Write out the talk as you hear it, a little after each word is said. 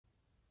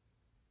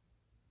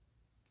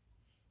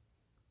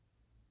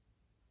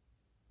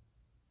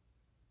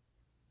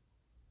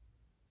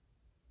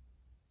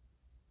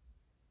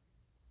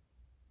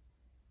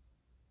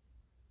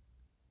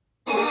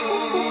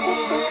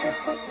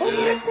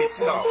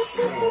talk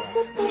to him.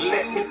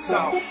 Let me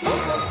talk to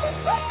him.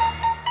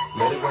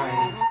 Let it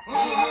rain.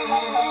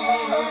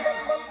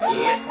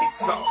 Let me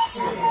talk to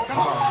him.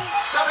 Come on.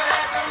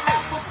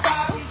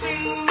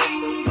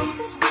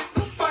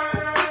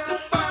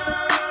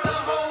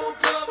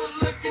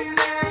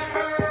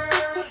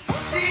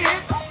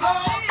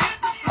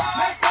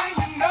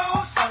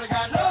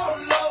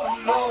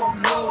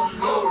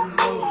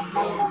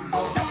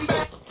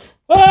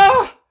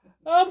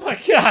 Oh my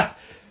God.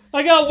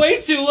 I got way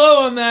too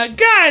low on that.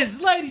 Guys,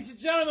 ladies and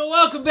gentlemen,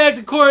 welcome back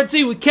to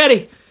Kuarantine with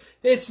Kenny.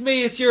 It's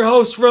me, it's your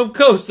host from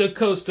coast to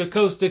coast to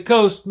coast to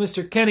coast,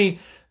 Mr. Kenny,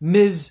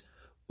 Ms.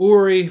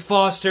 Uri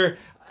Foster.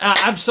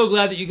 I'm so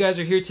glad that you guys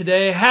are here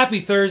today. Happy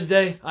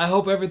Thursday. I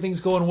hope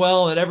everything's going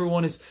well and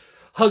everyone is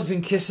hugs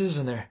and kisses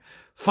and they're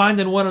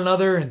finding one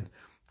another and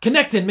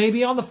connecting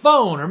maybe on the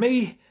phone or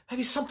maybe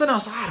something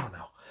else. I don't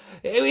know.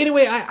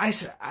 Anyway, I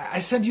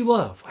send you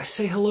love. I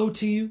say hello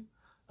to you.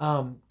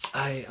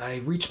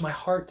 I reach my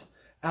heart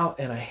out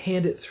and I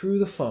hand it through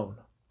the phone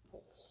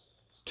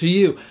to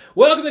you.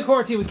 Welcome to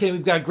Kuarantine with Kenny.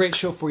 We've got a great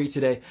show for you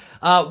today.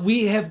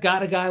 We have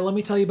got a guy, let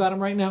me tell you about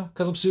him right now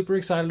because I'm super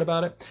excited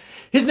about it.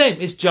 His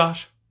name is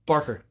Josh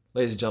BARKER,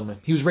 ladies and gentlemen.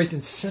 He was raised in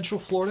Central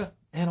Florida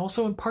and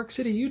also in Park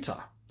City,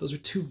 Utah. Those are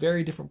two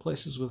very different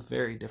places with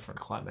very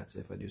different climates,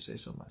 if I do say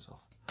so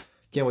myself.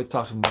 Can't wait to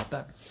talk to him about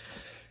that.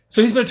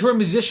 So he's been a touring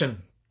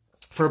musician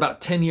for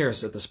about 10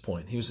 years at this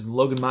point. He was in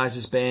Logan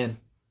Mize's band,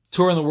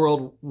 touring the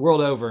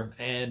world over,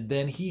 and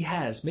then he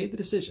has made the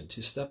decision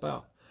to step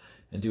out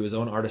and do his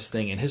own artist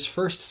thing. And his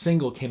first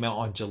single came out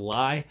on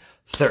July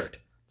 3rd.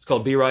 It's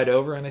called Be Right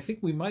Over, and I think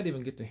we might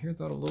even get to hear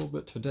that a little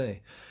bit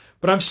today.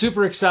 But I'm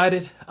super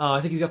excited. I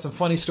think he's got some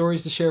funny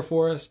stories to share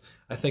for us.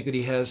 I think that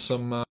he has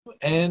some, I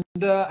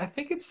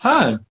think it's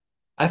time.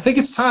 I think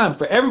it's time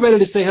for everybody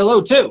to say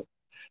hello to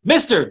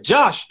Mr.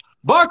 Josh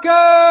BARKER!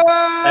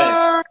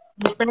 Hey.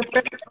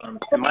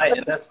 Am I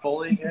in this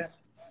fully here?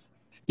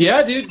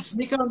 Yeah, dude,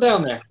 sneak on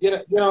down there.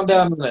 Get on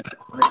down there.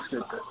 Let's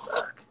get this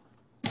back.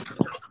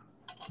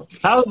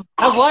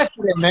 How's life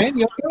today, man?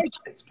 You okay?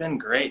 It's been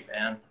great,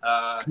 man.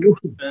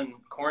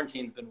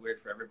 Quarantine's been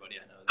weird for everybody.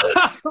 I know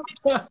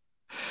that.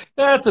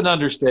 That's an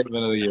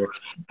understatement of the year.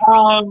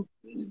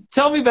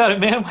 Tell me about it,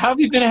 man. How have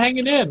you been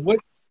hanging in?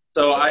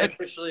 So I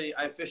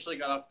officially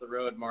got off the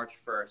road March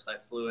 1st. I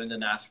flew into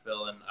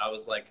Nashville, and I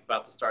was like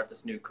about to start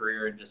this new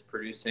career in just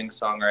producing,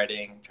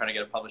 songwriting, trying to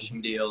get a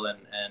publishing deal, and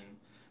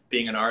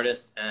being an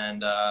artist.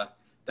 And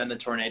then the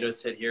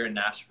tornadoes hit here in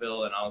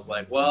Nashville, and I was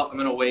like, well, I'm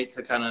gonna wait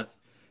to kind of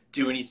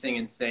do anything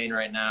insane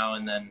right now.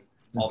 And then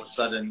all of a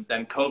sudden,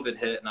 then COVID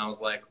hit, and I was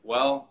like,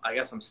 well, I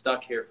guess I'm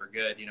stuck here for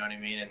good. You know what I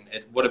mean?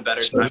 And what a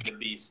better time to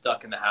be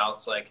stuck in the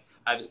house. Like,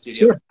 I have a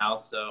studio in the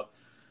house, so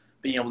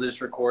being able to just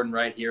record and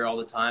write here all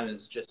the time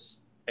is just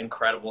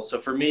incredible.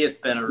 So for me, it's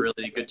been a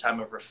really good time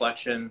of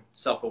reflection,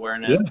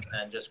 self-awareness,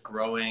 and just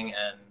growing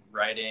and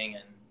writing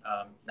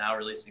and now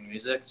releasing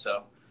music.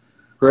 So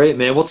great,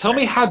 man. Well, tell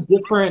me how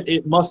different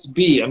it must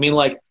be. I mean,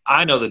 like,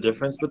 I know the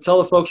difference, but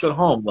tell the folks at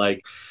home,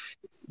 like,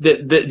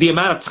 the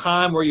amount of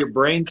time where your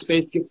brain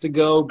space gets to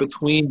go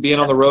between being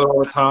on the road all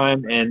the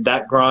time and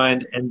that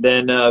grind and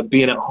then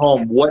being at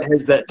home. What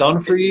has that done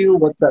for you?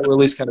 What's that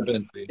release kind of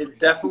been for you? It's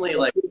definitely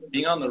like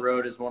being on the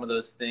road is one of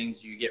those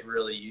things you get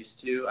really used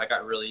to. I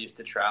got really used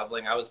to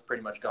traveling. I was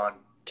pretty much gone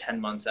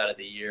 10 months out of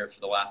the year for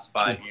the last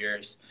 5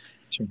 years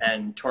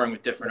and touring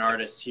with different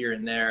artists here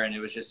and there. And it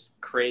was just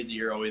crazy.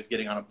 You're always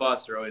getting on a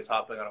bus or always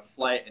hopping on a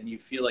flight, and you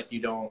feel like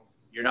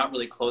you're not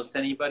really close to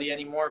anybody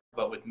anymore.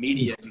 But with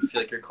media, you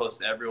feel like you're close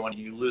to everyone,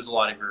 and you lose a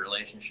lot of your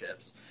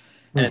relationships.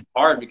 And it's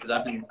hard because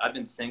I've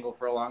been single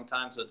for a long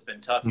time, so it's been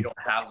tough. You don't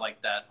have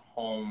like that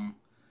home,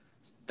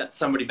 that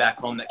somebody back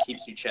home that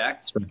keeps you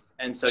checked.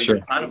 And so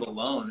you're kind of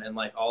alone, and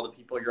like all the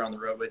people you're on the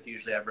road with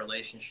usually have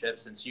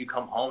relationships, and so you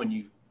come home and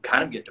you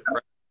kind of get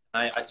depressed.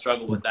 I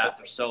struggled with that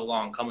for so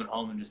long, coming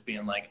home and just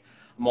being like,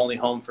 I'm only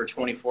home for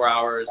 24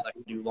 hours. I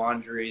can do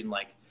laundry and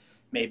like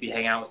maybe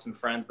hang out with some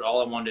friends, but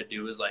all I wanted to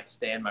do was like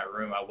stay in my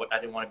room. I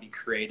didn't want to be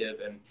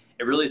creative, and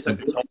it really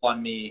took a toll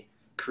on me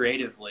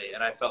creatively.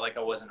 And I felt like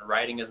I wasn't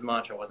writing as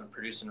much. I wasn't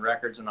producing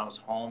records when I was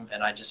home,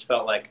 and I just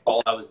felt like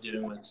all I was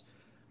doing was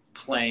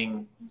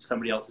playing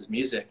somebody else's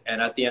music.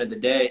 And at the end of the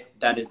day,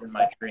 that isn't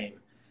my dream.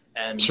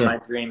 And my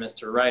dream is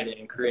to write it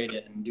and create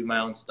it and do my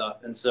own stuff.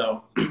 And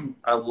so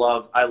I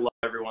love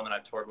everyone that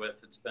I've toured with.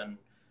 It's been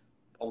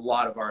a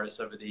lot of artists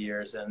over the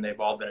years, and they've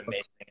all been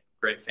amazing.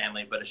 Great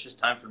family, but it's just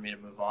time for me to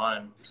move on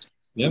and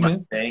do my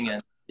thing.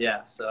 And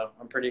so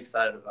I'm pretty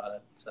excited about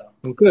it. So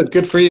well,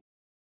 good for you.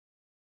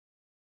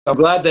 I'm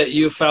glad that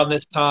you found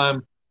this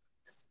time,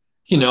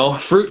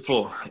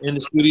 fruitful in the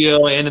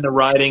studio and in the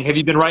writing. Have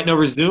you been writing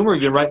over Zoom, or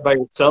have you been writing by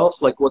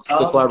yourself? Like, what's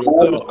the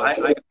collaboration? I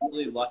got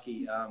really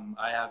lucky.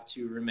 I have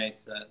 2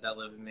 roommates that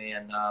live with me,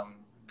 and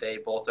they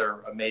both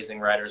are amazing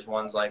writers.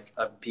 One's like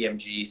a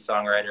PMG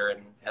songwriter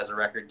and has a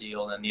record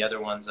deal, and the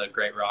other one's a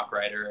great rock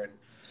writer. And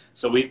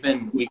so we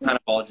kind of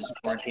all just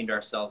quarantined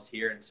ourselves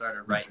here and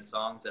started writing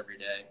songs every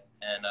day.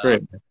 And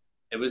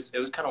it was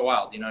kind of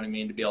wild, you know what I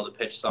mean, to be able to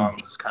pitch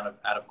songs kind of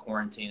out of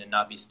quarantine and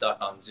not be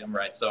stuck on Zoom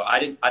right. So I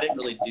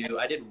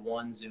did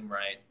one Zoom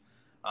right,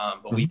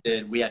 but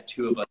we had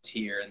 2 of us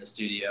here in the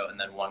studio and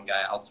then 1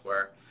 guy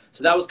elsewhere.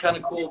 So that was kind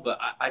of cool, but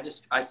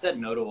I said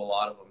no to a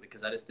lot of them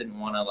because I just didn't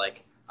want to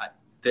like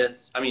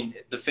I mean,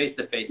 the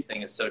face-to-face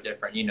thing is so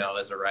different, you know,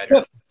 as a writer.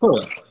 Yeah,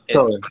 totally.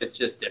 It's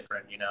just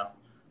different, you know.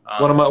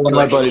 One of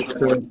my buddies,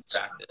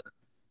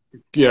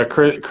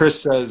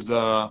 Chris says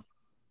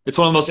it's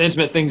one of the most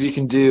intimate things you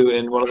can do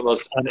in one of the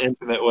most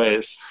unintimate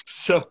ways.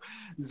 So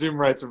Zoom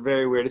rights are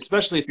very weird,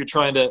 especially if you're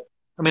trying to.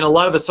 I mean, a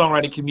lot of the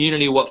songwriting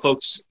community, what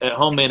folks at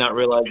home may not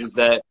realize is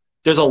that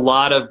there's a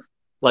lot of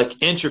like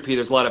entropy.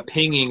 There's a lot of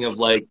pinging of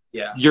like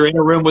you're in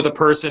a room with a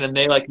person and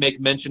they like make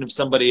mention of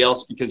somebody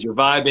else because you're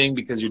vibing,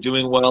 because you're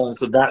doing well, and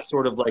so that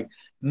sort of like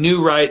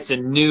new rights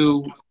and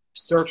new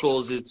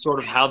circles is sort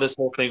of how this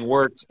whole thing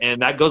works,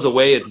 and that goes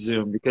away at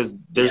Zoom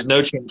because there's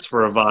no chance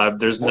for a vibe.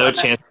 There's no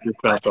chance to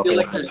I feel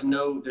like there's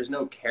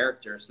no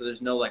character, so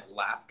there's no like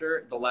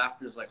laughter. The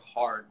laughter is like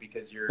hard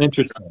because you're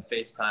interesting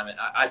FaceTime, and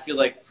I feel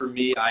like for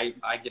me, I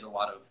get a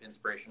lot of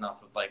inspiration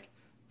off of like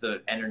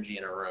the energy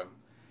in a room,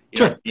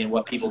 you know, and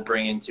what people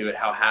bring into it,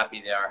 how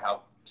happy they are,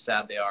 how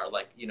sad they are,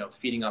 like, you know,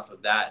 feeding off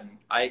of that. And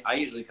I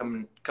usually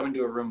come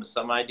into a room with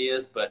some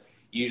ideas, but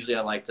usually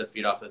I like to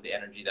feed off of the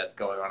energy that's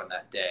going on in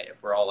that day.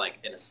 If we're all like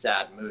in a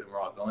sad mood and we're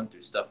all going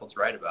through stuff, let's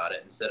write about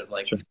it instead of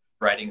like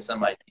writing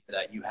some idea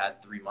that you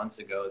had 3 months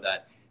ago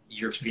that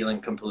you're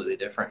feeling completely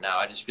different now.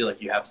 I just feel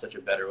like you have such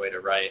a better way to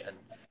write and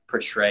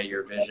portray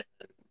your vision,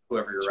 and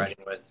whoever you're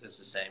writing with is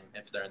the same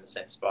if they're in the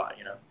same spot,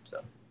 you know.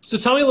 So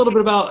tell me a little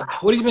bit about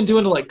what have you been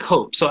doing to like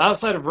cope? So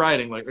outside of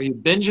writing, like, are you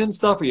binging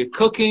stuff? Are you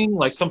cooking?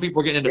 Like some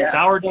people are getting into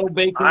sourdough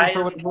baking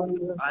for whatever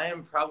reason.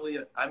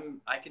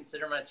 I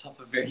consider myself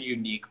a very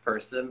unique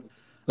person.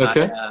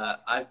 Okay.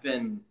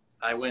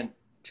 I went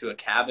to a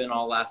cabin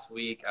all last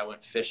week. I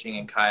went fishing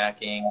and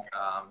kayaking,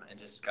 and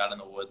just got in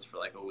the woods for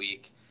like a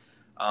week.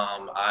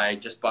 I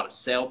just bought a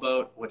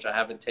sailboat, which I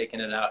haven't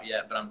taken it out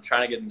yet, but I'm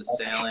trying to get into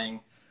sailing.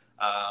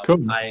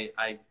 Cool.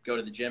 I go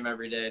to the gym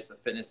every day, so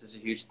fitness is a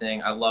huge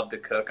thing. I love to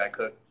cook. I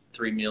cook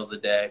 3 meals a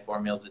day,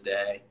 4 meals a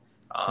day.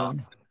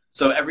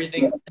 So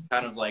everything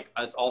kind of like,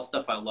 it's all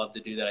stuff I love to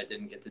do that I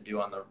didn't get to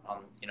do on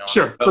you know.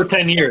 Sure, for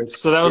 10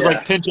 years. So that was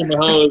like pinching the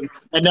hose,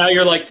 and now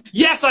you're like,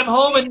 yes, I'm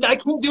home and I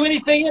can't do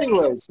anything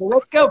anyway, so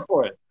let's go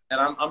for it.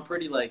 And I'm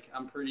pretty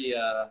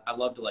I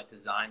love to like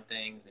design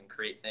things and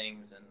create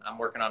things, and I'm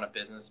working on a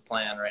business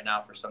plan right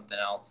now for something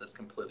else that's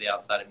completely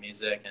outside of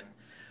music, and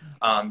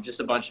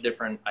just a bunch of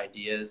different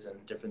ideas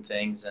and different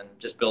things, and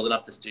just building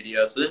up the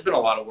studio. So there's been a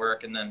lot of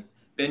work. And then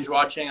binge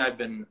watching, I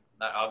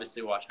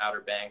obviously watched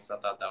Outer Banks. I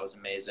thought that was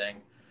amazing.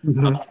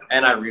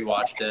 And I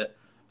rewatched it.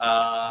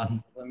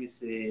 Let me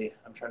see.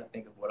 I'm trying to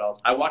think of what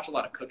else. I watch a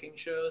lot of cooking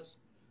shows,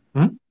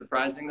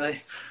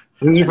 surprisingly.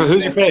 Who's your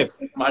fave?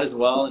 Might as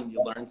well, and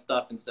you learn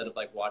stuff instead of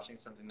like watching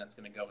something that's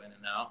going to go in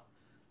and out.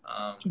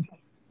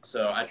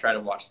 So I try to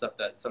watch stuff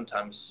that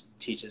sometimes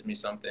teaches me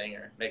something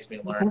or makes me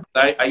learn.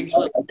 I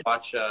usually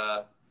watch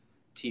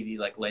TV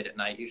like late at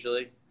night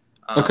usually.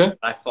 Okay.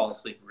 I fall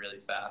asleep really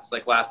fast.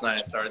 Like last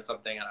night I started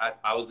something and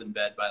I was in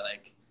bed by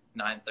like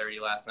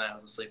 9:30 last night. I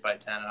was asleep by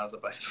 10 and I was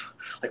up by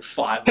like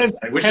 5.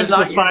 Which is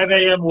not 5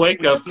 a.m.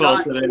 wake up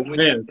call today.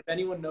 If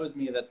anyone knows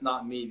me, that's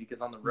not me,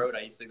 because on the road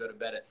I used to go to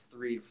bed at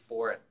 3 or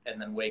 4 and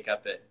then wake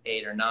up at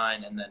 8 or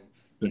 9 and then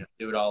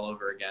do it all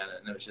over again.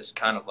 And it was just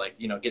kind of like,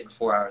 getting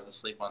 4 hours of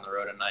sleep on the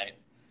road at night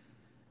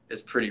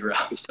is pretty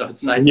rough. So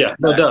it's nice. Yeah,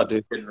 no doubt,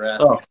 dude. Good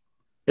rest. Oh,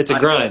 it's a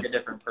grind. Like a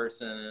different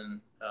person,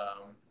 and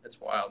it's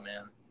wild,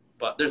 man.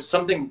 But there's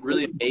something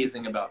really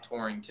amazing about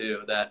touring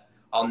too that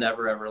I'll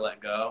never ever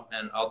let go,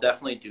 and I'll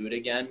definitely do it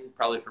again,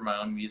 probably for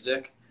my own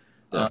music.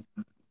 But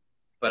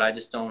I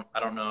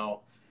don't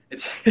know.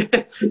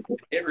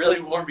 It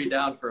really wore me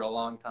down for a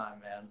long time,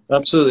 man.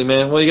 Absolutely,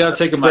 man. Well, you got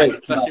to take a break.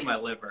 Especially my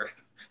liver.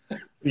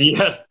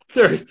 Yeah,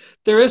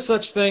 there is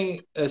such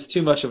thing as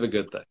too much of a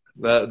good thing.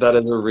 That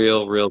is a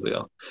real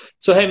deal.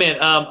 So, hey,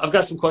 man, I've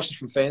got some questions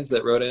from fans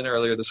that wrote in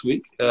earlier this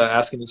week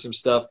asking me some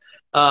stuff.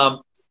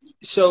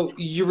 So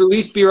you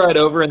released Be Right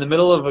Over in the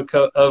middle of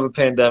a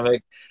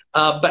pandemic,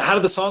 but how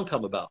did the song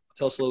come about?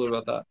 Tell us a little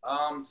bit about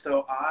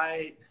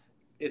that.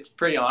 It's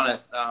pretty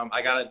honest.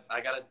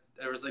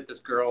 There was like this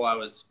girl I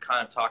was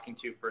kind of talking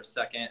to for a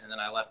second, and then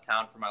I left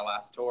town for my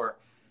last tour.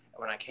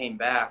 And when I came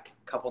back,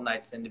 a couple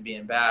nights into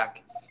being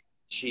back,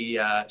 she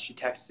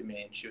texted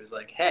me and she was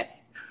like, "Hey,"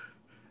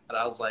 and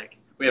I was like,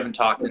 "We haven't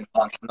talked in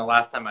months." And the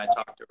last time I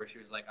talked to her, she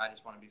was like, "I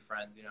just want to be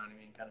friends," you know what I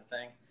mean, kind of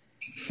thing.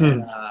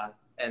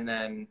 And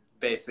then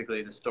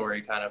basically the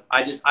story kind of,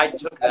 I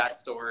took that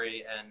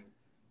story and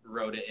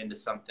wrote it into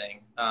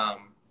something,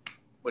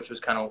 which was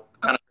kind of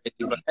crazy,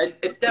 but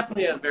it's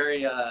definitely a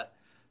very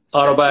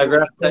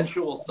autobiographical,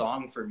 sensual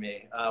song for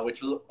me,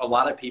 which was a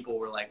lot of people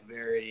were like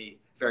very,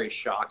 very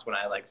shocked when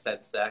I like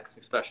said sex,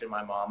 especially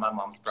my mom. My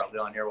mom's probably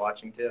on here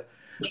watching too.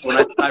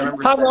 When I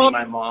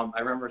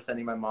remember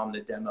sending my mom the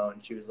demo,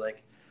 and she was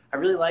like, "I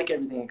really like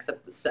everything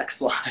except the sex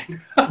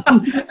line."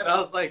 And I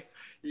was like,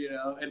 you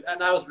know,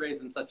 and I was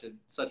raised in such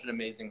an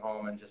amazing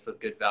home and just with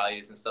good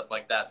values and stuff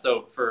like that.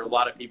 So for a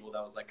lot of people,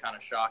 that was like kind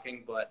of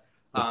shocking, but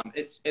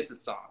it's a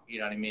song, you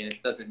know what I mean?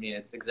 It doesn't mean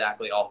it's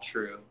exactly all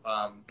true.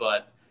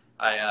 But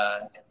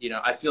you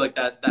know, I feel like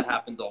that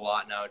happens a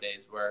lot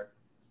nowadays, where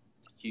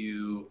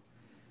you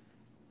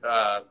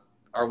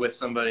are with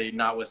somebody,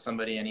 not with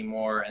somebody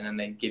anymore, and then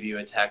they give you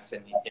a text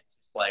and it's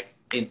like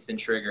instant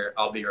trigger,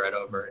 I'll be right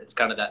over. It's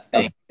kind of that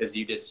thing, because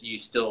you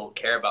still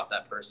care about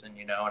that person,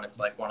 you know, and it's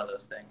like one of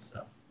those things.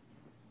 So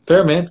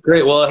fair, man.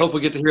 Great. Well, I hope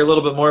we get to hear a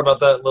little bit more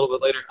about that a little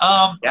bit later.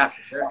 yeah,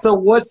 sure. So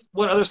what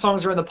other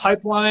songs are in the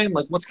pipeline?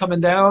 Like, what's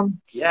coming down?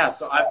 Yeah,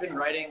 so I've been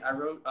writing. I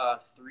wrote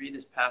 3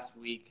 this past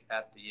week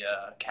at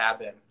the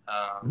cabin,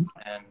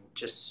 and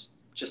just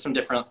some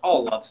different,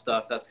 all love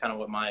stuff. That's kind of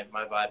what my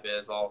vibe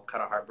is, all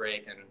kind of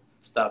heartbreak and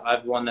stuff. I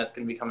have one that's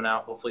going to be coming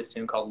out hopefully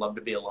soon called Love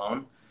to Be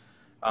Alone.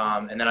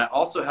 And then I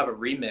also have a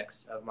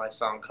remix of my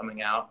song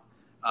coming out.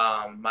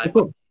 My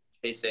buddy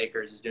Chase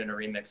Akers is doing a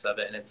remix of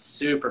it, and it's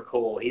super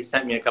cool. He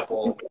sent me a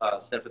couple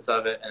snippets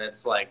of it, and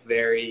it's like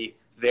very,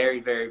 very,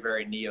 very,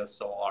 very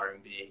neo-soul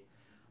R&B.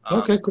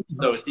 Okay, cool.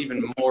 So it's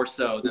even more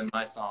so than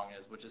my song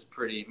is, which is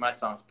my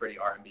song's pretty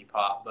R&B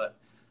pop, but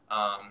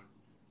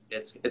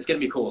it's going to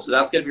be cool. So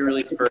that's going to be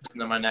released first,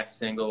 and then my next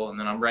single, and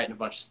then I'm writing a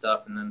bunch of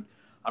stuff, and then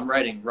I'm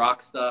writing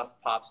rock stuff,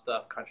 pop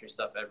stuff, country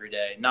stuff every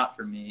day. Not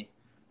for me,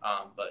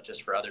 but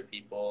just for other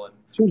people. And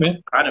sure,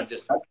 man. Kind of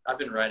just, I've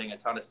been writing a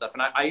ton of stuff,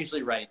 and I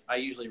usually write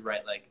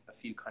like a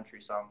few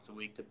country songs a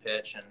week to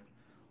pitch and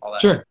all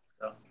that. Sure.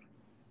 Stuff.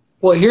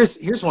 Well,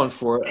 here's one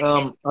for it.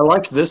 I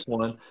liked this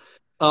one.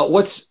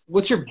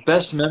 What's your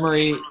best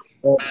memory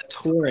of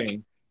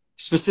touring?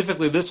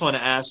 Specifically, this one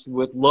asked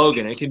with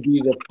Logan. It can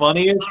be the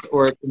funniest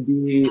or it can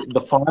be the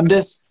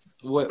fondest.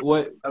 What?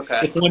 Okay.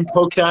 If one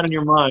pokes out in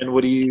your mind,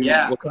 what do you?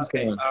 Yeah. What comes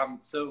to mind?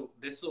 So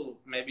this will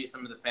maybe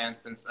some of the fans,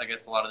 since I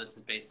guess a lot of this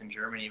is based in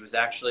Germany. It was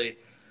actually,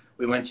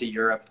 we went to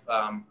Europe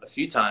a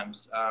few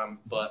times,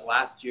 but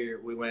last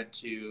year we went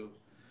to.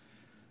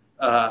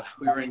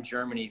 We were in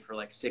Germany for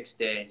like 6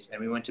 days, and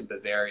we went to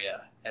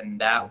Bavaria,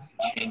 and that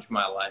changed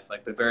my life.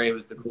 Like, Bavaria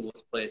was the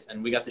coolest place,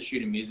 and we got to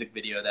shoot a music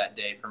video that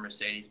day for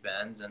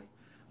Mercedes-Benz, and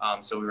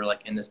so we were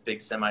like in this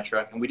big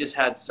semi-truck, and we just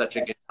had such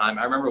a good time.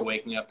 I remember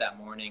waking up that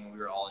morning, and we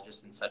were all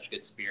just in such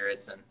good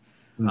spirits,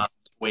 and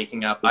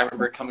waking up. I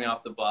remember coming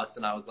off the bus,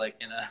 and I was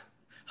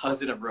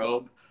in a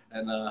robe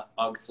and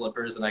UGG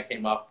slippers, and I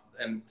came up,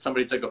 and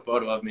somebody took a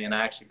photo of me, and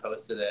I actually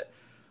posted it.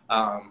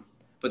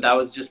 But that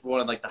was just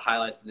one of like the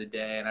highlights of the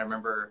day. And I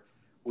remember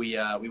we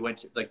went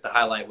to, like, the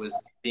highlight was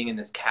being in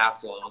this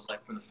castle. It was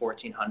like from the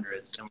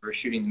 1400s, and we were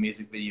shooting the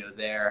music video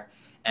there.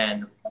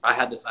 And I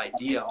had this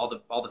idea. All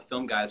the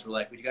film guys were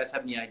like, "Would you guys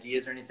have any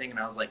ideas or anything?" And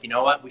I was like, "You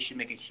know what? We should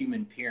make a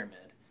human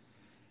pyramid."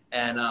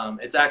 And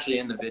it's actually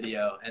in the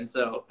video. And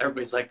so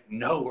everybody's like,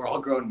 "No, we're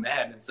all grown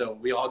men." And so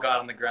we all got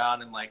on the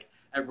ground, and like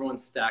everyone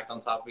stacked on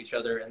top of each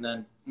other. And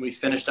then we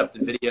finished up the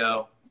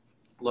video.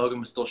 Logan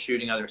was still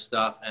shooting other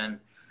stuff, and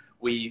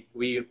we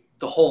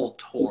the whole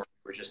tour,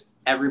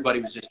 everybody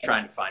was just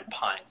trying to find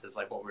pints. Is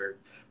like what we were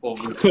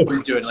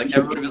doing. Like,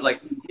 everybody was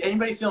like,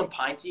 "Anybody feeling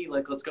pinty?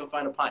 Like, let's go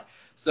find a pint."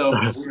 So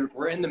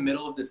we're in the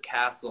middle of this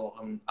castle,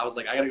 and I was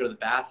like, "I gotta go to the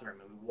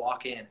bathroom." And we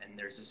walk in, and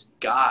there's this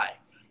guy,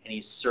 and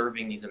he's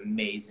serving these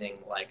amazing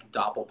like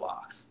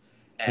doppelbocks,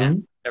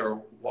 and there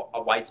were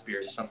a white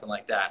spears or something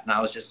like that. And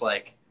I was just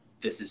like,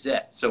 "This is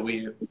it." So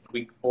we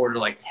ordered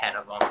like 10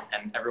 of them,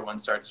 and everyone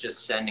starts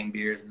just sending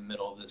beers in the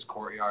middle of this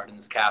courtyard in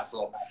this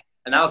castle.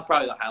 And that was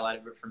probably the highlight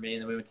of it for me.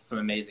 And then we went to some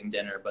amazing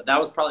dinner. But that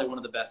was probably one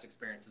of the best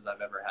experiences I've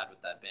ever had with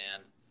that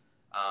band.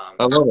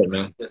 I love it,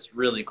 man. It's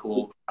really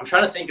cool. I'm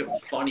trying to think of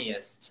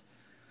funniest.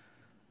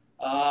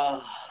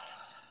 I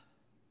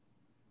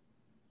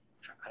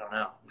don't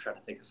know. I'm trying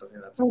to think of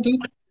something that's...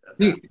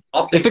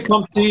 If it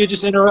comes to you,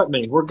 just interrupt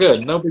me. We're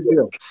good. No big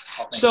deal.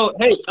 So,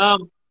 hey,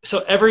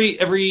 so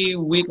every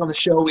week on the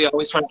show, we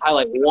always try to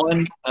highlight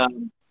one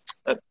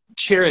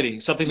charity,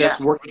 something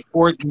that's working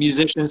towards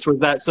musicians, towards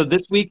that. So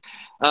this week,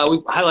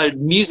 we've highlighted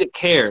Music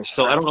Cares.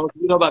 So I don't know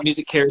if you know about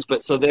Music Cares,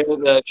 but so they're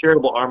the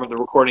charitable arm of the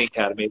Recording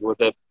Academy, with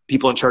the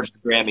people in charge of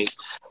the Grammys.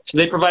 So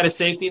they provide a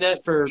safety net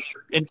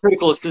and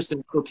critical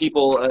assistance for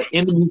people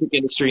in the music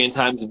industry in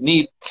times of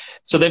need.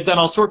 So they've done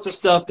all sorts of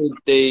stuff.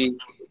 They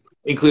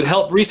include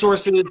help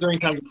resources during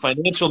times of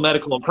financial,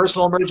 medical, and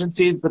personal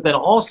emergencies, but then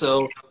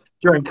also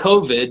during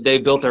COVID, they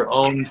built their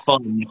own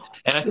fund.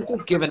 And I think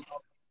they've given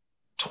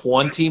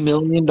 $20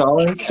 million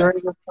during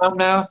this time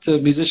now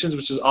to musicians,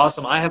 which is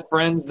awesome. I have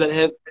friends that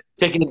have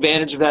taken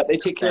advantage of that. They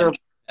take care of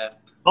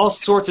all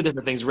sorts of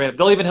different things.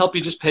 They'll even help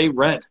you just pay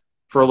rent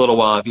for a little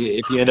while if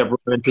you end up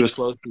running into a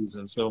slow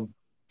season. So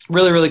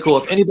really, really cool.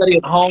 If anybody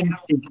at home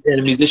is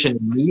a musician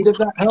in need of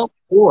that help,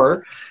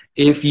 or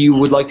if you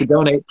would like to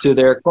donate to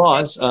their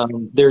cause,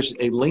 there's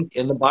a link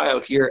in the bio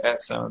here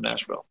at Sound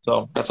Nashville.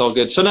 So that's all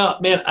good. So now,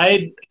 man,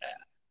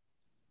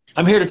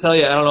 I'm here to tell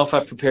you, I don't know if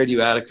I've prepared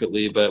you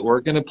adequately, but we're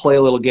going to play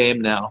a little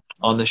game now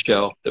on the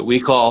show that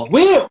we call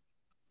Wheel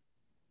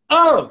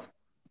of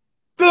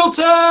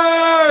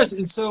Filters.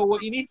 And so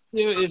what you need to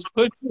do is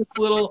put this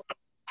little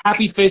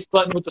happy face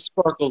button with the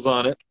sparkles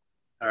on it.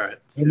 All right.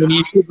 And then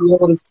you should be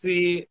able to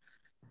see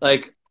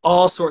like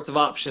all sorts of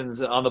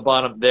options on the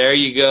bottom. There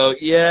you go.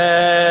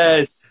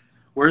 Yes.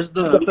 Where's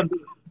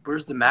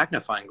the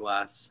magnifying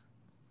glass?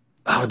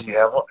 Oh, do you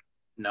have one?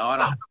 No, I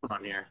don't have one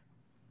on here.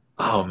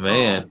 Oh,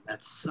 man. Oh,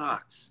 that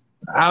sucks.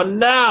 Oh,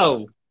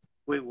 no.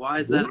 Wait, why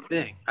is that a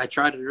thing? I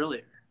tried it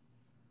earlier.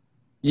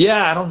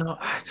 Yeah, I don't know.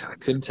 I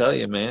couldn't tell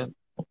you, man.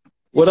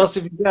 What else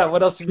have you got?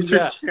 What else have you These are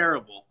got?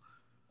 terrible.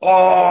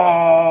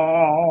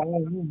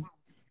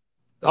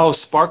 Oh,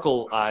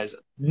 sparkle eyes.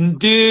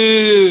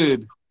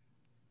 Dude.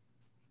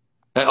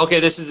 Okay,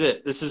 this is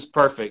it. This is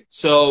perfect.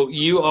 So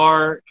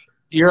you're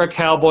a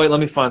cowboy. Let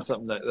me find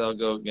something that'll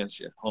go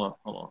against you. Hold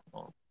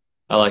on.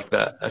 I like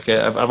that. Okay,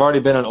 I've already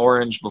been an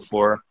orange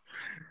before.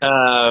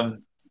 Oh,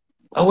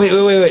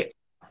 wait.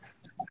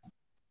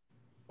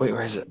 Wait,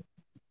 where is it?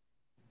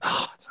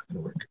 Oh, it's not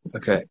gonna work.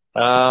 Okay.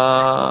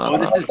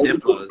 This is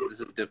Diplo's. This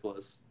is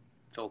Diplo's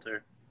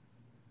filter.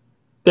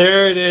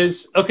 There it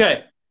is.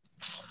 Okay.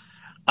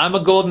 I'm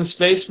a golden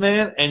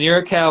spaceman, and you're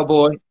a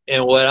cowboy.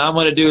 And what I'm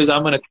going to do is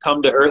I'm going to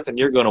come to Earth, and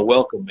you're going to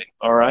welcome me.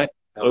 All right?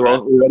 Okay.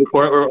 We ready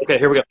for it? Okay,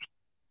 here we go.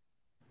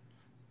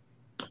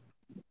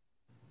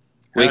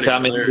 We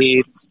come in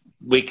peace.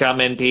 We come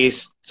in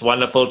peace. It's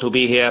wonderful to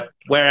be here.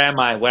 Where am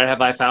I? Where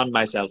have I found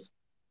myself?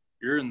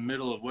 You're in the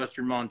middle of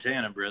western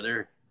Montana,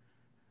 brother.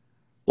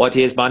 What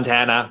is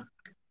Montana?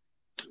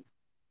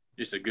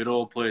 Just a good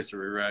old place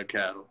where we ride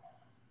cattle.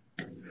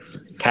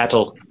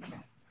 Cattle.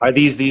 Are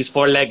these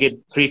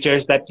four-legged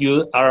creatures that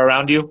are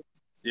around you?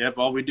 Yep,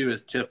 all we do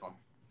is tip them.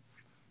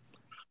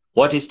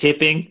 What is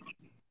tipping?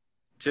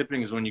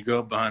 Tipping is when you go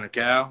up behind a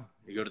cow,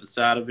 you go to the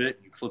side of it,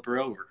 you flip her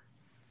over.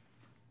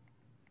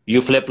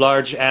 You flip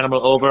large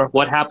animal over.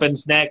 What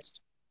happens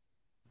next?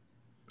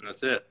 And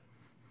that's it.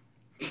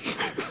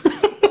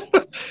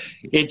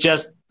 It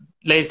just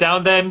lays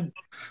down then?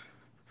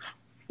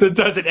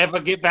 Does it ever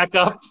get back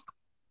up?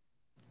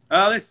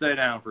 Oh, they stay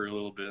down for a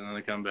little bit and then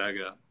they come back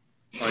up.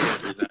 Like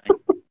everything.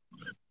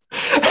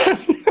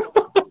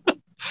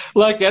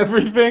 Like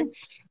everything?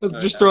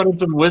 Just throwing in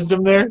some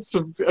wisdom there.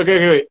 So,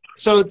 okay, wait.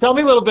 So tell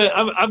me a little bit.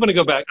 I'm going to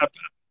go back.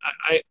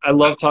 I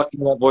love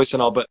talking about voice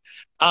and all, but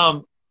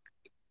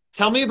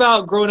tell me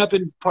about growing up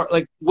in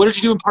what did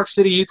you do in Park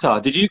City, Utah?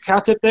 Did you cow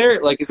tip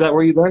there? Like, is that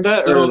where you learned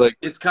that? So or like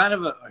it's kind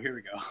of here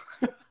we go.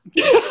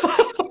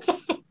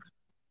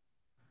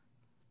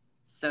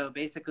 So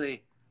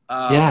basically,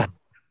 yeah.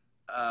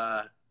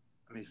 Let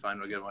me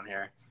find a good one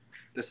here.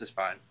 This is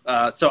fine.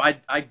 So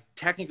I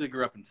technically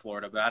grew up in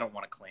Florida, but I don't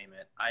want to claim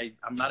it.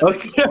 I'm not a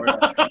big Florida.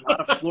 I'm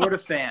not a Florida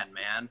fan,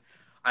 man.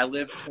 I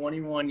lived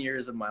 21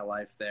 years of my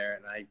life there,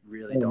 and I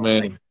really don't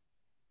like it.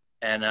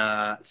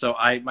 And so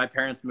my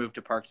parents moved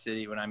to Park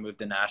City when I moved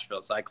to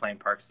Nashville, so I claim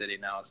Park City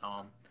now as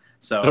home.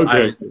 So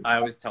I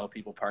always tell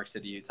people Park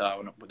City, Utah,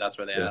 when that's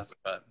where they ask.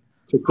 But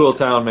it's a cool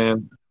town,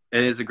 man.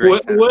 It is a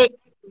great town.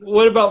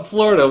 What about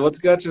Florida? What's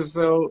got you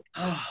so?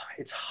 Oh,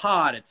 it's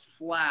hot. It's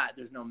flat.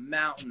 There's no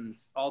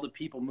mountains. All the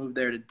people move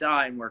there to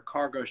die and wear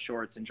cargo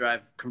shorts and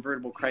drive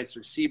convertible Chrysler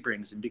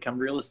Seabrings and become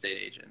real estate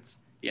agents.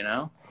 You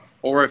know,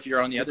 or if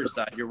you're on the other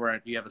side,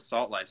 you have a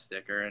Salt Life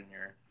sticker and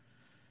you're,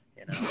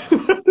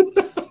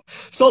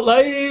 Salt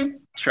Life.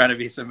 Trying to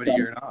be somebody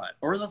you're not.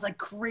 Or those like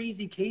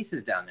crazy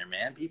cases down there,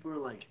 man. People are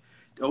like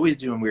always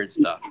doing weird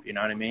stuff. You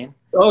know what I mean?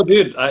 Oh,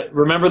 dude, I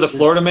remember the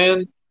Florida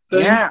Man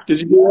thing. Yeah.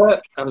 Did you do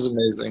that? That was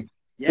amazing.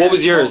 Yeah, what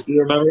was yours? Do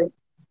you remember it?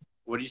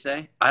 What did you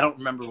say? I don't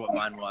remember what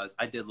mine was.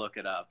 I did look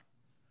it up.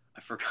 I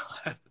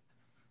forgot.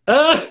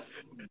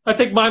 I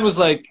think mine was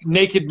like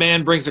naked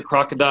man brings a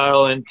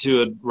crocodile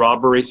into a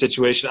robbery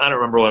situation. I don't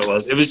remember what it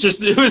was. It was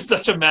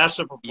such a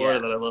mashup of Florida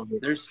that I loved it.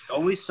 There's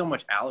always so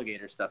much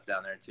alligator stuff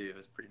down there too. It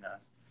was pretty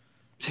nuts.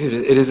 Dude,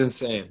 it is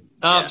insane.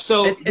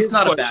 So it's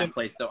not a bad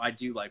place though. I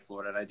do like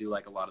Florida and I do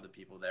like a lot of the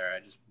people there.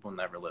 I just will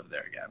never live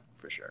there again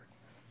for sure.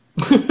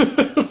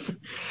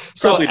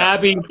 So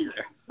Abby,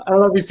 I don't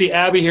know if you see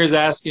Abby here is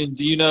asking,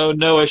 do you know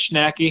Noah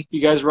Schnacky?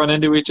 You guys run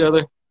into each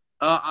other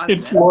in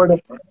Florida?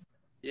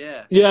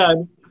 Yeah. Yeah,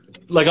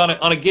 like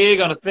on a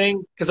gig, on a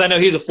thing? Because I know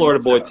he's a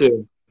Florida boy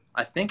too.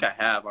 I think I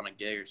have on a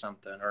gig or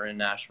something, or in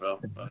Nashville.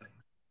 But...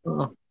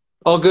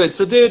 Oh, good.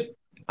 So, dude,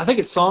 I think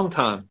it's song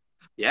time.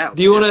 Yeah.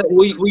 Do you want to?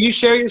 Will you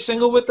share your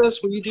single with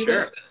us? Will you do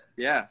that?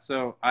 Yeah.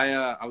 So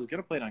I was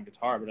gonna play it on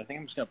guitar, but I think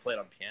I'm just gonna play it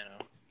on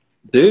piano.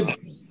 Dude,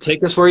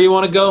 take us where you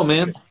want to go,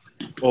 man.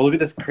 Well, look at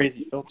this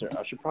crazy filter.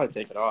 I should probably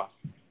take it off.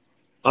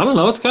 I don't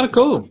know. It's kind of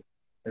cool.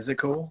 Is it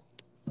cool?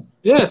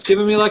 Yeah, it's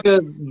giving me like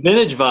a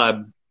vintage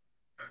vibe.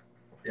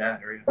 Yeah,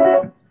 there we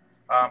go.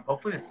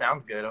 Hopefully this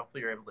sounds good.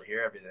 Hopefully you're able to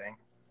hear everything.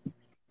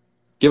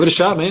 Give it a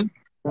shot, man.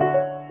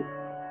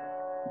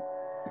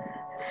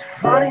 It's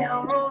funny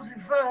how roles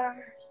reverse.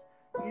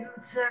 You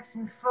text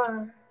me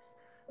first.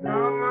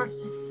 Not much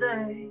to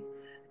say.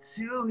 It's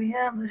 2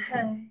 a.m. but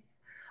hey,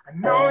 I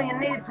know you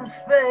need some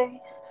space.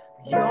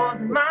 But yours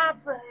and my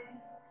place.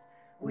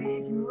 We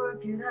can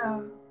work it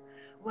out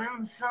when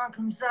the sun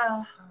comes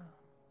out.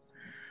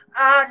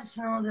 I just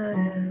know that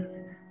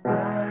if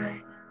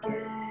I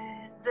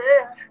get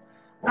there,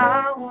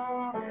 I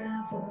won't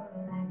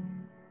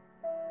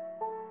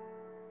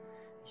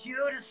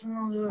You just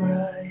know the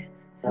right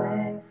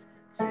things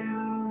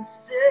to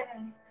say,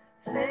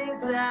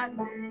 things that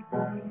make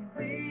me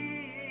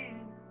weak.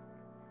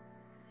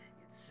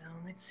 You tell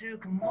me to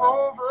come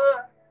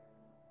over,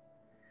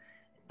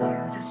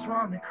 and you just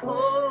want me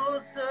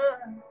closer,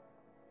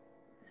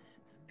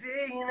 to be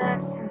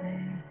next to me,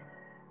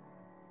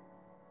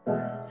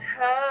 to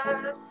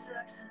have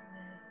sex with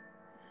me.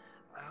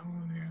 I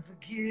will never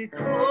get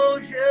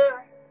closure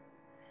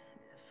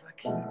if I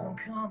keep on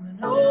coming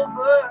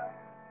over.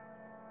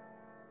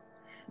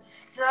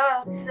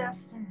 Stop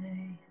testing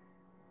me.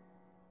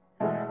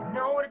 I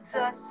know what it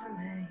does to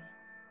me,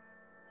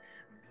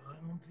 but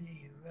I'll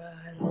be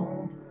right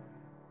over.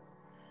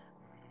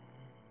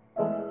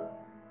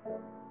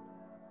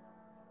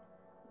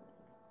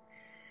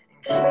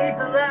 And keep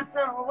the lights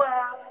on a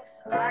while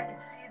so I can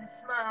see the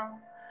smile.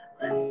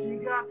 Let's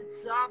take off the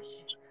top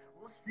shit.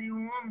 We'll stay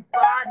warm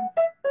body.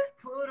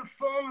 Put a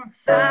phone on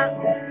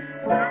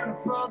silent. Turn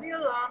off all the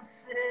alarms.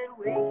 Said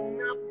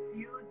waking up with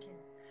you again.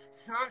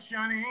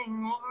 Sunshine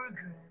hanging over a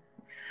grid.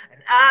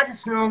 And I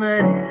just know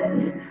that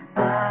if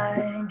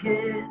I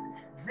get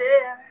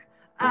there,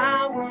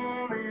 I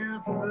won't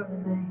ever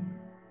leave.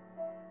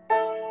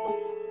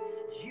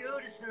 You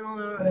just know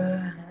the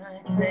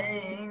right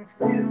things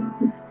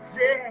to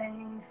say,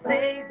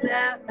 things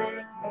that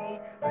make me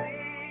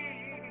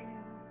bleed.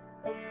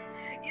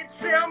 You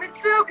tell me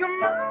to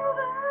come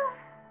over,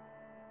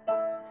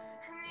 and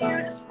you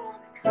just want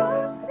me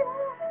closer.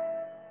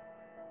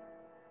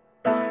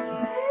 Be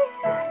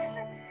next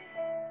to me,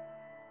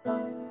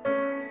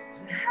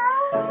 to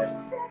have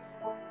sex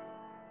with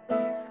me.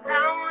 I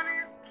wanna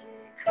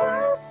get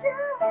closer.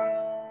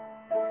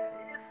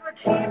 If I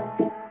keep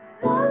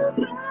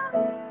coming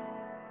over,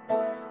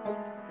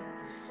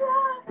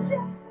 stop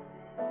testing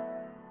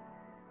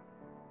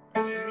me.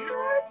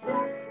 You're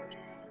testing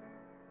me,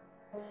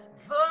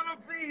 but I'll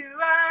be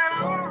right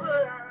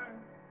over.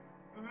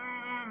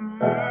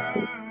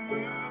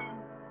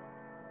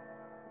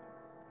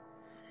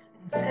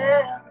 And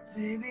tell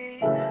me, baby,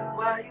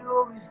 why you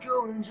always go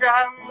and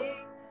drive me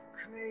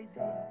crazy.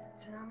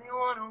 Tell me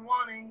what I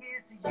wanna hear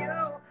so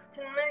you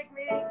can make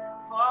me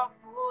fall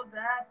for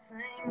that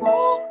same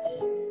old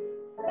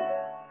shit.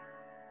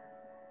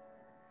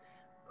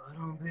 But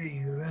I'll be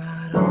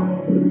right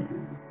over.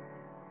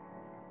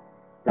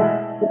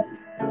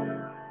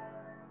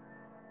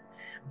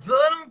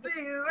 But I'll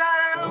be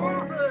right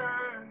over.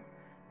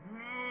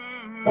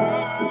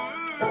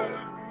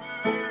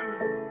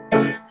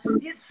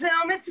 You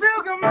tell me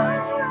to come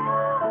over,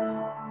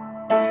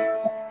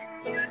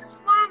 and you just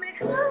want me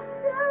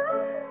closer,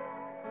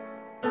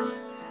 to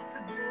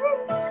be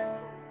next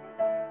to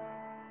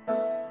me,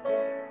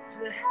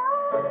 to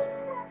have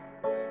sex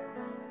with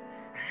me.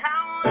 I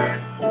wanna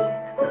get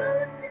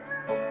closer,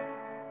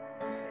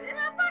 and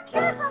if I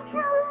keep on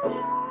coming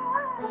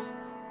over,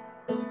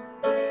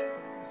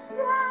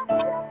 stop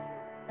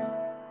testing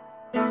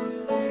me,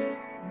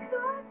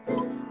 you're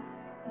testing me.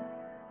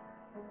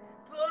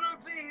 But I'll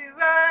be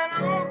right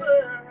over.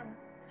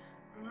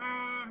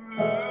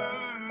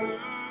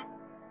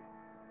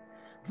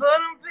 But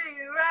I'll be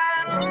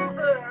right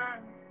over.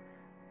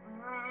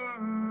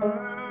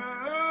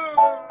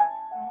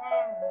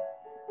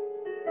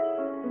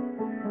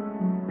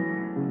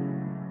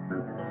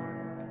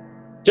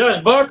 Josh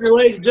Barker,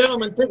 ladies and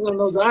gentlemen, tickling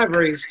those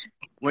ivories.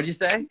 What'd you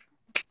say?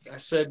 I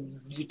said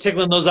you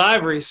tickling those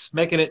ivories,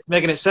 making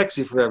it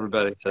sexy for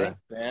everybody today. Thanks,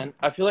 man.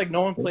 I feel like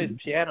no one plays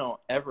piano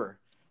ever.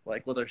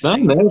 Like with their No,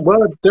 singing. man.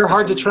 Well, they're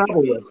hard to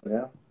travel with.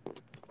 Yeah.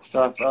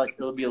 So I felt like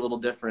it would be a little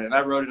different, and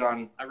I wrote it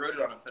on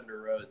a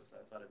Fender Rhodes, so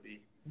I thought it'd be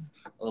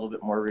a little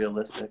bit more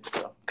realistic.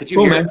 So could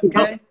you hear it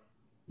today?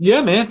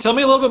 Yeah, man. Tell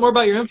me a little bit more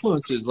about your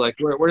influences. Like,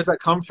 where does that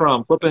come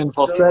from? Flipping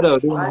falsetto,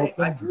 doing the whole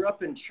thing. I grew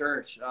up in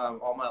church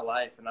all my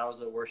life, and I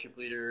was a worship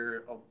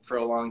leader for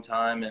a long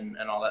time, and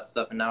all that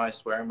stuff. And now I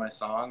swear in my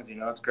songs. You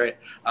know, it's great.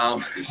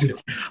 But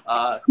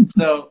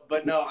no,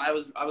 I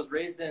was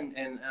raised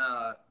in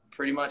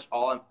pretty much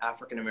all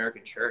African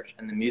American church,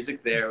 and the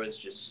music there was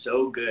just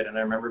so good. And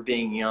I remember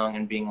being young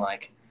and being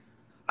like,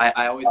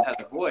 I always had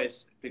a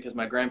voice because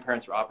my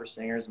grandparents were opera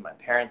singers, and my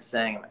parents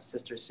sang, and my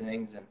sister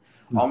sings, and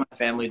all my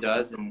family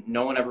does, and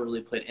no one ever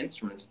really played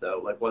instruments though.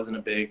 Like, wasn't a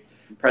big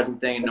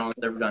present thing, and no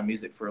one's ever done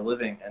music for a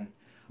living. And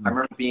I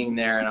remember being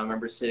there, and I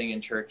remember sitting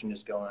in church and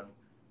just going,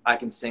 I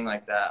can sing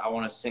like that. I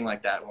want to sing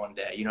like that one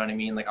day. You know what I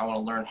mean? Like, I want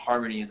to learn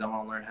harmonies. I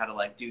want to learn how to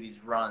like do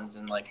these runs,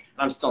 and like,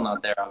 I'm still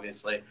not there,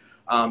 obviously.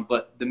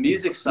 But the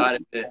music side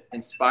of it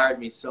inspired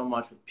me so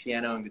much with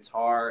piano and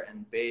guitar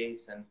and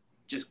bass and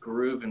just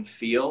groove and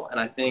feel. And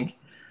I think,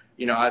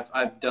 you know,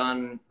 I've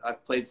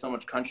played so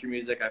much country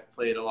music. I've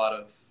played a lot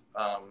of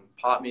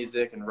pop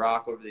music and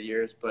rock over the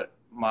years, but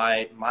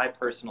my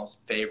personal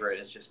favorite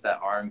is just that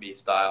R&B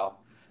style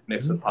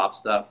mixed with pop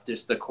stuff.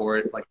 Just the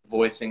chord, like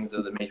voicings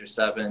of the major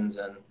sevens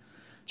and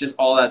just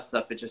all that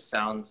stuff. It just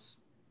sounds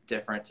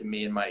different to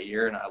me in my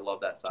ear, and I love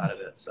that side of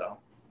it. So.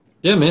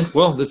 Yeah, man.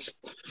 Well, that's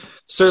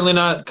certainly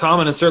not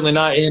common, and certainly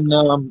not in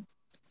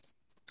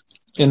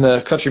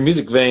the country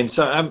music vein.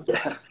 So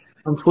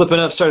I'm flipping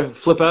up. Sorry to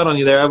flip out on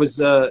you there. I was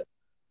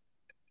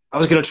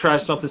gonna try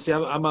something. See,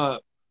 I'm a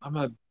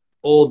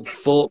old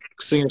folk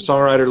singer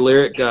songwriter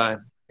lyric guy,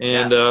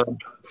 and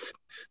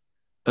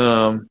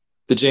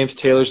the James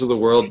Taylors of the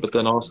world. But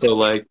then also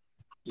like,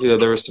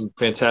 there was some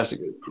fantastic.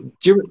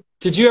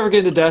 Did you ever get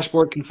into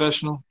Dashboard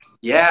Confessional?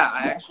 Yeah,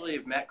 I actually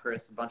have met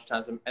Chris a bunch of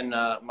times, and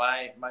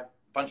my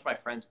bunch of my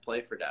friends play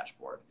for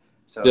Dashboard.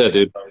 So Yeah, it's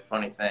dude. a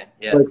funny thing.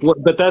 Yeah. Like,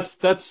 but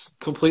that's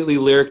completely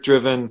lyric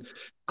driven.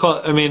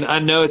 I mean, I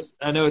know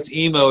it's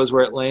emo is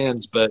where it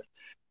lands, but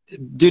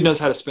dude knows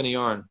how to spin a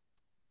yarn.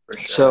 For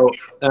sure.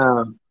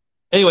 So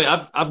anyway,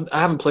 I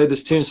haven't played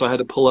this tune, so I had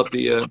to pull up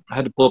the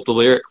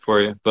lyric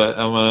for you. But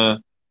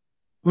I'm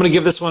gonna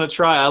give this one a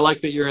try. I like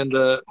that you're in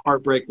the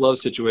heartbreak love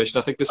situation.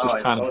 I think this is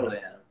kind of.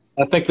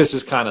 I think this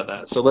is kind of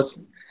that. So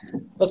let's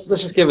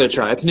just give it a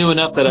try. It's new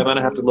enough that I might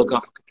have to look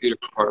off the computer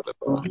for part of it.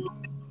 But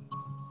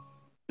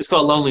it's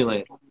called Lonely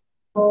Land.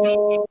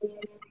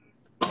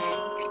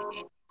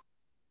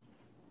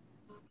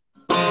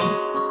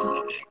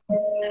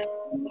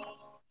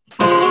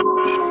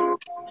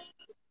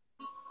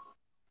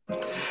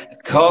 The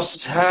cost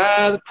is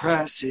high, the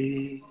price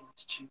is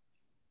cheap.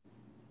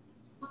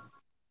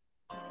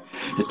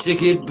 A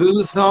ticket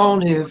booth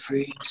on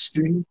every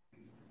street.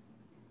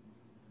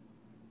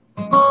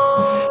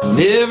 And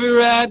every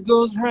ride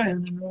goes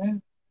round and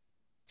round.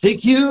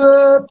 Take you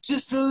up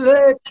just to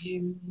let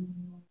you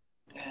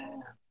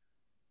down.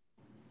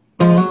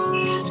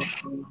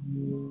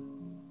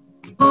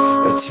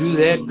 To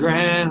that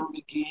ground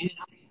again.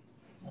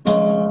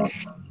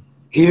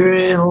 Here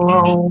in a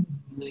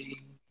lonely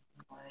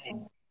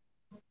land.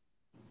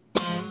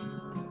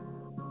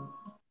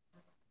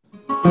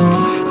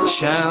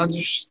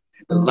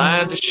 The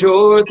lines are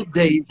short, the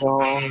days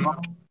are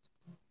long.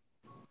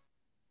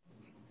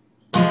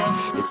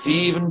 It's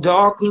even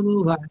dark when the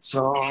lights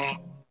are on.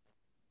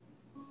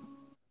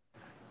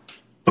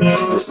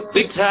 There's a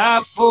big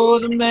tie for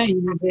the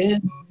main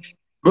event.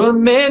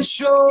 Run man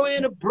show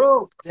in a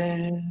broke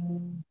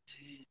down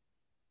tent.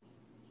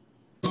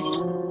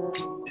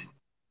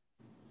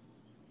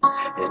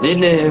 And it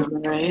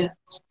never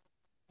ends.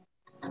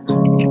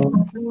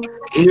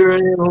 Here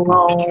in a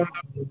lonely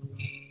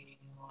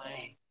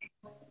land.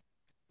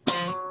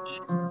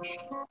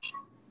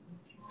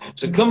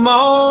 So come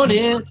on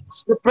in,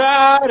 step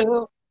right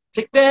up,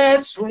 take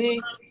that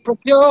swing, press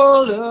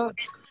your luck,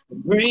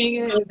 and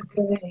bring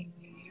everything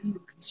you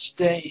can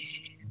stand.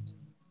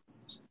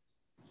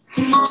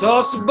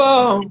 Toss the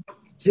ball,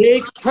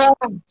 take a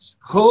prize,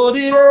 hold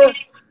it up,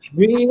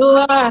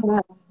 realize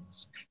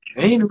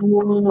there ain't no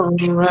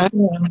one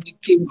around to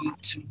give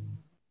it to.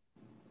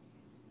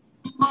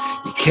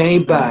 You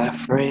can't buy a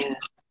friend.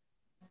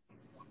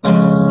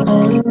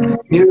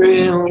 You're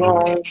in a lonely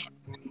land.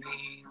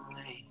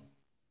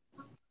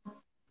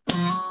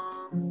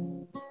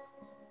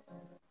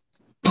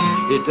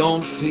 It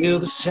don't feel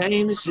the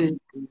same as it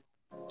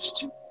used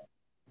to.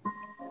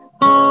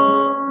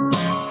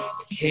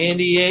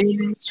 Candy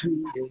ain't as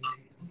sweet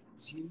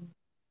as you.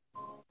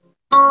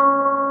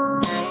 I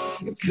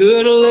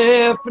could have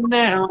left, but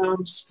now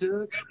I'm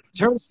stuck.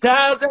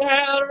 Turnstiles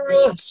out, a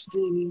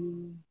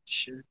rusted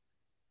shirt.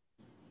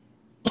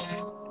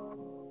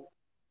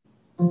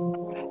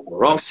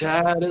 Wrong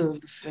side of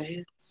the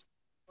fence.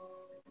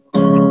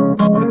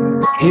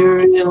 Here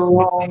in a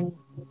lonely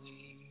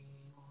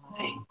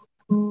land.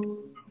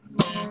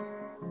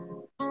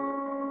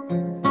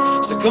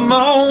 So come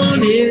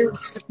on in,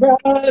 step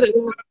right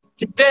up,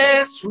 take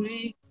that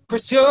swing,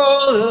 press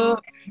your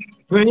luck,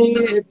 bring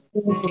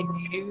everything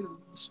you can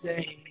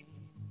stand.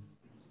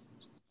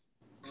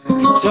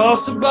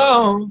 Toss the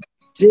ball,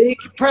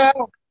 take your prize,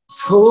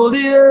 hold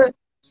it up,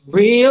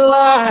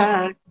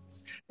 realize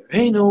there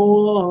ain't no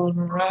one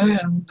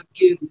around to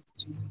give it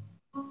to.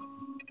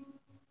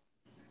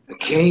 I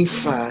can't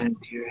find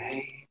your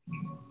hand.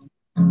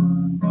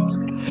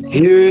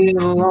 Here in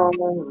a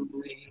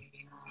lonely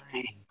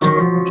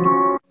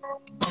land.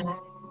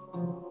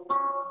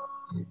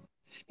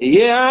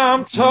 Yeah,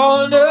 I'm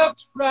tall enough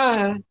to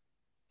fly,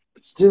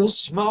 but still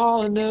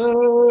small enough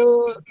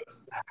to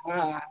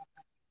hide.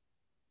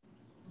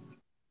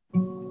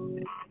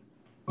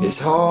 It's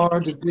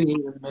hard to be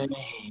a man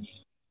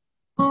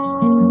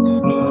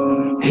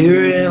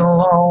here in a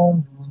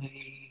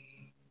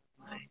lonely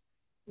land.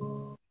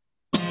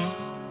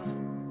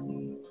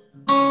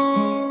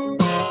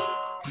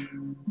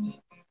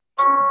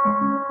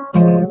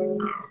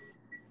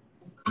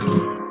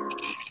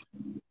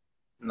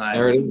 Nice.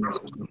 There it is.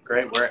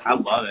 Great work. I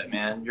love it,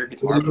 man. Your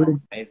guitar is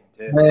amazing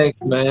too.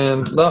 Thanks,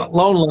 man.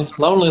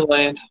 Lonely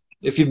land.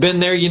 If you've been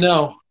there, you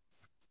know.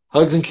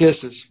 Hugs and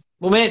kisses.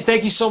 Well, man,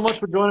 thank you so much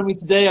for joining me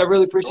today. I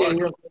really appreciate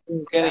hearing from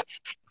you, Kenny,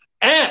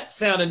 at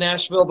Sound in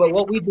Nashville. But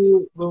what we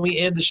do when we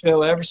end the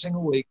show every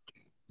single week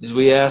is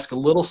we ask a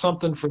little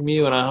something from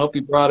you, and I hope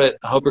you brought it.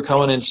 I hope you're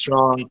coming in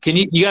strong. Can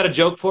you got a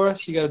joke for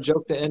us? You got a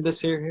joke to end us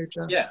here,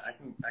 John? Yeah, I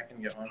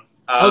can get one.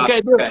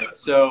 Okay, do it. Okay,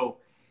 so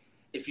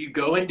if you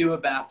go into a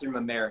bathroom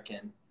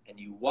American and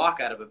you walk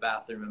out of a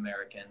bathroom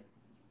American,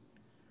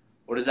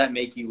 what does that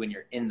make you when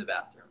you're in the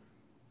bathroom?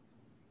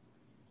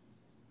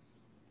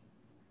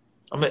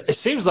 I mean, it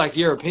seems like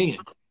European.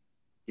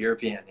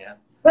 European, yeah.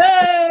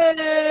 Hey!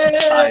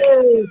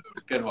 Nice.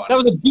 Good one. That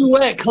was a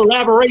duet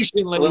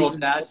collaboration, ladies. A little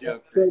dad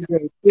joke. So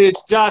great. Dude,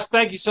 Josh,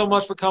 thank you so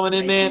much for coming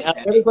in, man.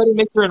 Everybody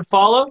make sure and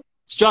follow.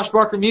 It's Josh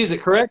Barker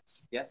Music, correct?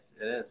 Yes,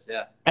 it is,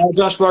 yeah. At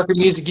Josh Barker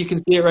Music, you can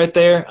see it right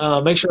there.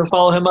 Make sure and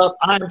follow him up.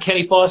 I'm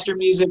Kenny Foster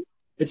Music.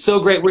 It's so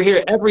great. We're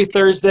here every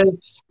Thursday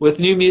with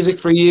new music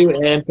for you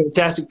and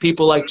fantastic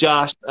people like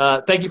Josh.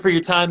 Thank you for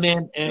your time,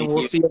 man, and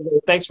we'll see you later.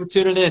 Thanks for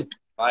tuning in.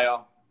 Bye,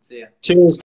 y'all. See ya. Cheers.